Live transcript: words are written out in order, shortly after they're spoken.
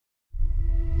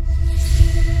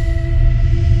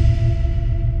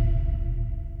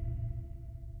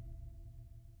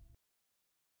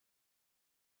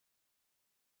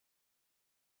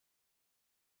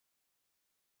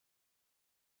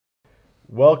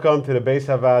Welcome to the Beis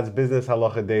Havad's Business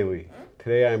Halacha Daily.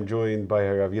 Today I am joined by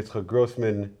Rav Yitzchak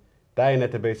Grossman, Dayan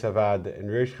at the Beis Havad, and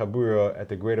Reish Chabura at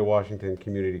the Greater Washington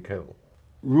Community Kollel.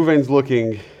 Ruvain's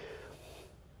looking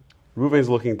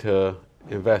to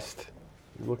invest.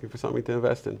 He's looking for something to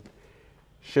invest in.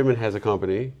 Shimon has a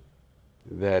company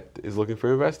that is looking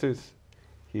for investors.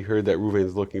 He heard that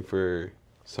Ruvain's looking for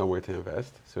somewhere to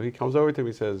invest. So he comes over to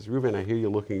me and says, Ruvain, I hear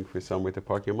you're looking for somewhere to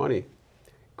park your money.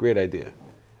 Great idea.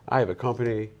 I have a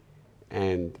company,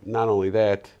 and not only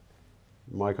that,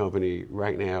 my company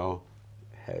right now,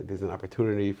 there's an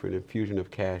opportunity for an infusion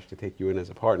of cash to take you in as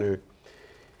a partner.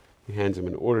 He hands him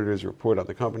an auditor's report on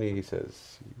the company. He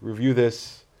says, review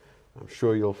this. I'm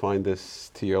sure you'll find this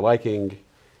to your liking,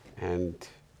 and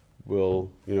we'll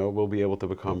be able to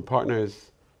become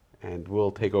partners, and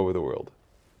we'll take over the world.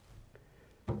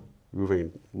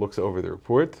 Ruvain looks over the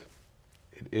report.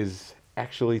 It is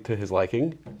actually to his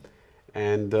liking,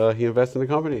 and he invests in the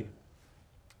company.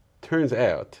 Turns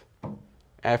out,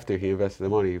 after he invested the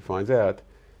money, he finds out,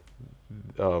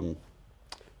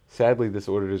 sadly, this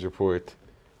auditor's report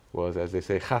was, as they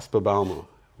say, chaspa balma,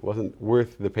 wasn't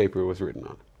worth the paper it was written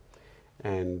on.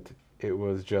 And it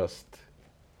was just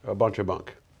a bunch of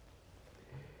bunk.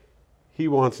 He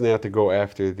wants now to go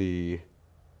after the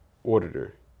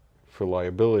auditor for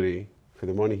liability for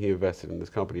the money he invested in this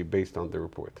company based on the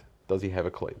report. Does he have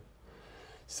a claim?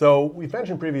 So we've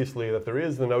mentioned previously that there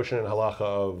is the notion in halacha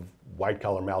of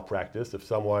white-collar malpractice. If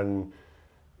someone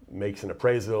makes an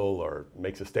appraisal or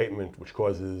makes a statement which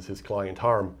causes his client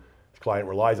harm, his client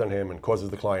relies on him and causes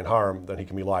the client harm, then he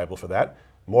can be liable for that.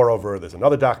 Moreover, there's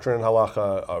another doctrine in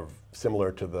halacha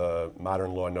similar to the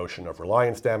modern law notion of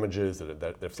reliance damages,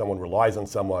 that if someone relies on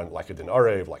someone, like a din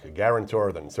arev, like a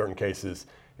guarantor, then in certain cases,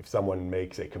 if someone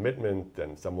makes a commitment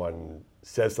and someone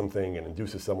says something and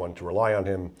induces someone to rely on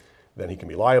him, then he can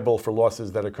be liable for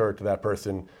losses that occur to that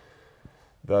person.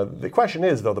 The question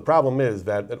is, though, the problem is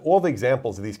that all the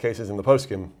examples of these cases in the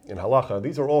poskim, in halacha,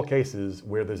 these are all cases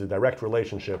where there's a direct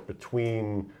relationship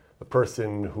between the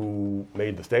person who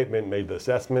made the statement, made the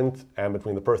assessment, and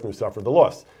between the person who suffered the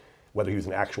loss. Whether he was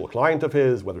an actual client of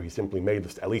his, whether he simply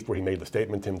at least where he made the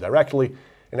statement to him directly.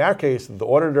 In our case, the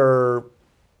auditor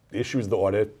issues the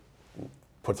audit,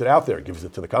 puts it out there, gives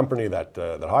it to the company that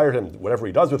hired him, whatever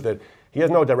he does with it. He has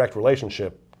no direct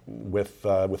relationship with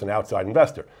an outside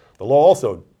investor. The law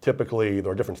also, typically,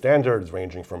 there are different standards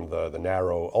ranging from the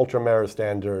narrow ultra-mares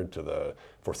standard to the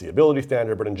foreseeability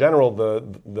standard, but in general,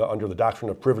 under the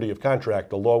doctrine of privity of contract,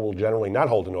 the law will generally not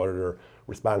hold an auditor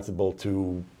responsible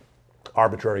to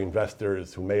arbitrary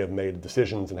investors who may have made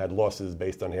decisions and had losses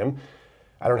based on him.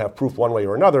 I don't have proof one way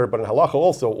or another, but in halacha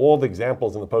also, all the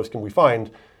examples in the poskim we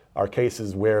find are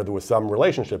cases where there was some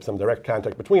relationship, some direct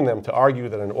contact between them to argue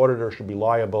that an auditor should be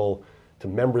liable to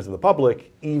members of the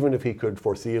public, even if he could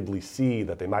foreseeably see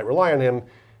that they might rely on him,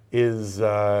 is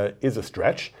a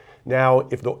stretch. Now,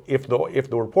 if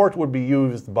the report would be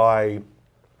used by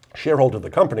shareholders of the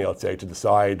company, let's say, to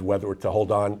decide whether to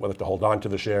hold on to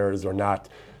the shares or not,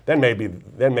 then maybe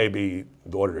the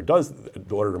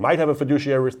auditor might have a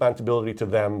fiduciary responsibility to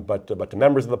them, but to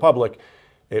members of the public,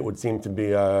 it would seem to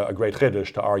be a great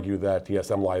chiddush to argue that he has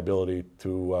some liability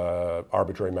to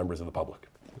arbitrary members of the public.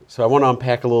 So I want to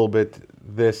unpack a little bit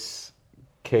this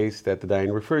case that the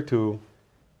Dayan referred to.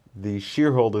 The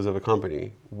shareholders of a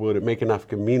company, would it make enough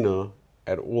gemina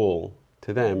at all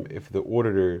to them if the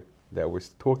auditor that we're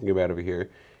talking about over here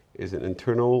is an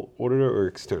internal auditor or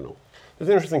external? It's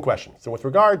an interesting question. So with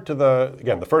regard to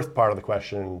the first part of the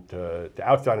question, to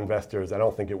outside investors, I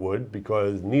don't think it would,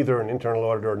 because neither an internal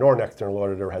auditor nor an external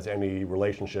auditor has any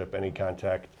relationship, any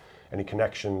contact, any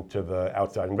connection to the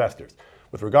outside investors.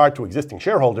 With regard to existing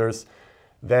shareholders,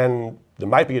 then there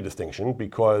might be a distinction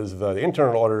because the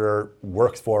internal auditor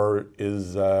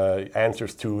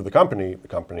answers to the company. The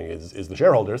company is the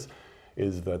shareholders.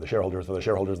 The shareholders are the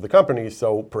shareholders of the company.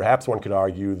 So perhaps one could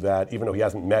argue that even though he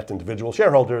hasn't met individual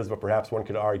shareholders, but perhaps one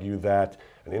could argue that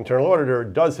an internal auditor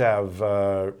does have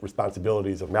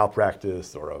responsibilities of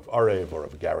malpractice or of arev or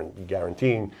of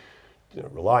guaranteeing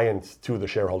reliance to the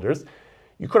shareholders.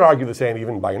 You could argue the same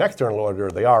even by an external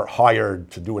auditor. They are hired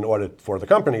to do an audit for the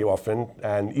company often,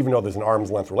 and even though there's an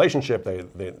arm's length relationship,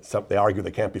 they argue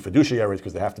they can't be fiduciaries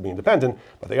because they have to be independent,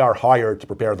 but they are hired to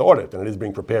prepare the audit, and it is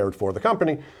being prepared for the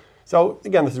company. So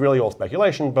again, this is really all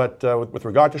speculation, but with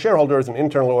regard to shareholders, an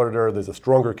internal auditor, there's a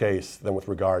stronger case than with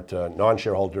regard to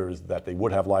non-shareholders that they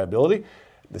would have liability.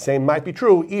 The same might be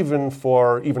true even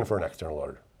for an external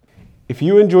auditor. If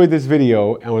you enjoyed this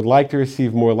video and would like to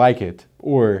receive more like it,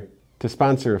 or to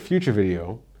sponsor a future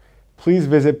video, please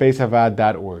visit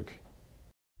beishavad.org.